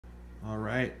All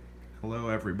right, hello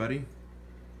everybody.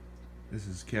 This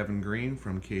is Kevin Green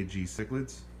from KG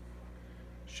Cichlids,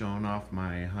 showing off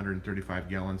my 135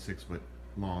 gallon 6 foot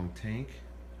long tank.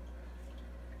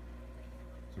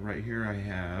 So right here I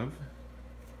have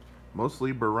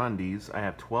mostly Burundis. I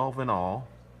have 12 in all.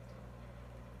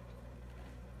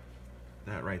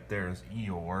 That right there is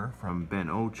Eeyore from Ben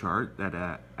Ochart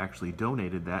that actually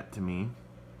donated that to me.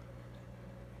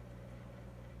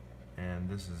 And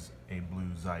this is a blue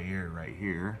Zaire right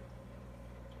here.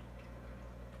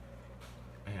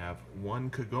 I have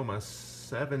one Kagoma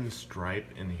 7 stripe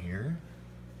in here,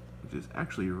 which is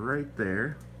actually right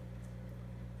there.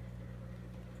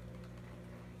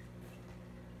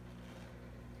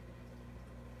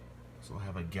 So I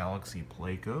have a Galaxy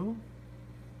Placo.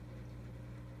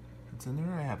 It's in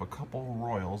there. I have a couple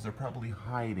Royals. They're probably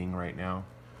hiding right now,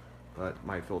 but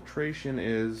my filtration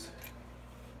is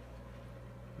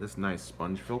this nice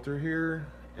sponge filter here,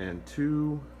 and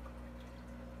two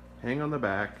hang on the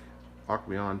back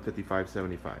Aquarium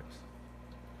 5575s.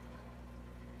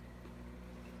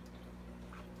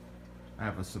 I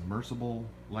have a submersible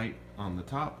light on the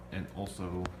top, and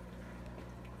also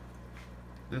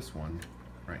this one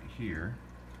right here.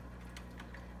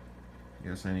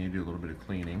 Yes, I need to do a little bit of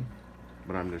cleaning,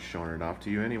 but I'm just showing it off to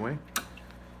you anyway.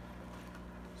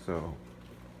 So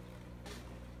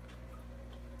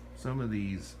some of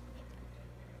these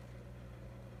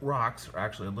rocks are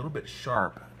actually a little bit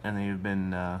sharp, and they've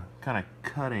been kind of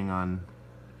cutting on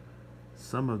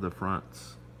some of the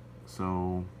fronts.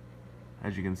 So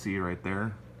as you can see right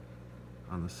there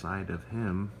on the side of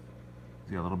him,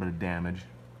 he's got a little bit of damage.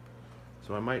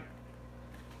 So I might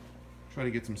try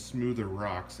to get some smoother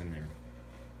rocks in there.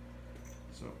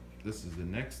 So this is the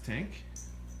next tank,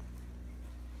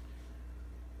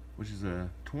 which is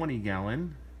a 20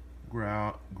 gallon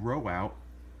grow out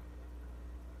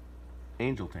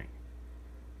angel tank.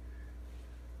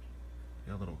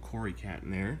 Got a little Cory cat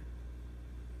in there,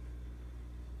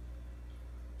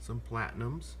 some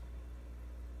platinums,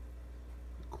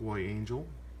 koi angel,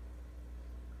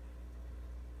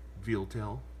 veal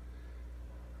tail,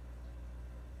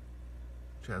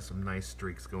 which has some nice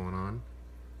streaks going on,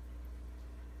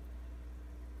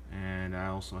 and I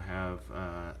also have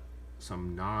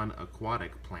some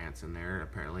non-aquatic plants in there,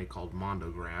 apparently called mondo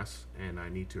grass, and I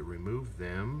need to remove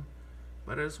them,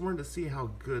 but I just wanted to see how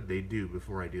good they do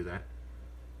before I do that.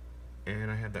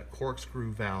 And I have that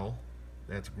corkscrew valve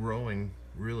that's growing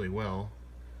really well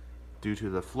due to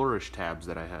the flourish tabs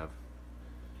that I have.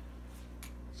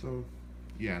 So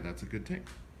yeah, that's a good tank.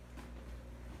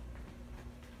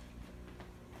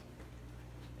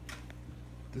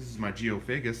 This is my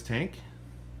Geophagus tank,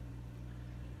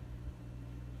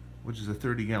 which is a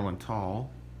 30 gallon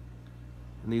tall,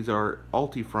 and these are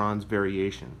Altifrons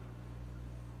variation.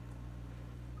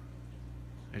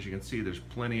 As you can see, there's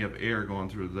plenty of air going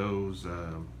through those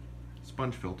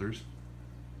sponge filters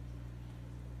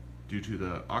due to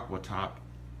the Aquatop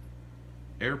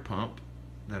air pump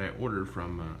that I ordered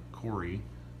from Cory,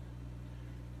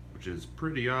 which is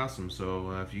pretty awesome.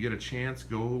 So if you get a chance,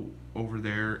 go over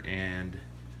there and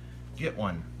get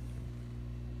one.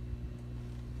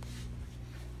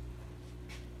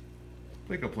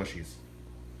 Pick up plushies.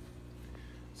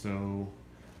 So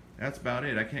that's about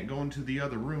it. I can't go into the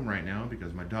other room right now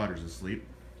because my daughter's asleep.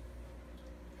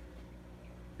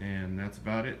 And that's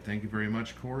about it. Thank you very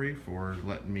much, Cory, for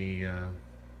letting me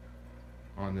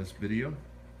on this video.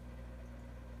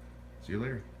 See you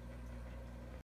later.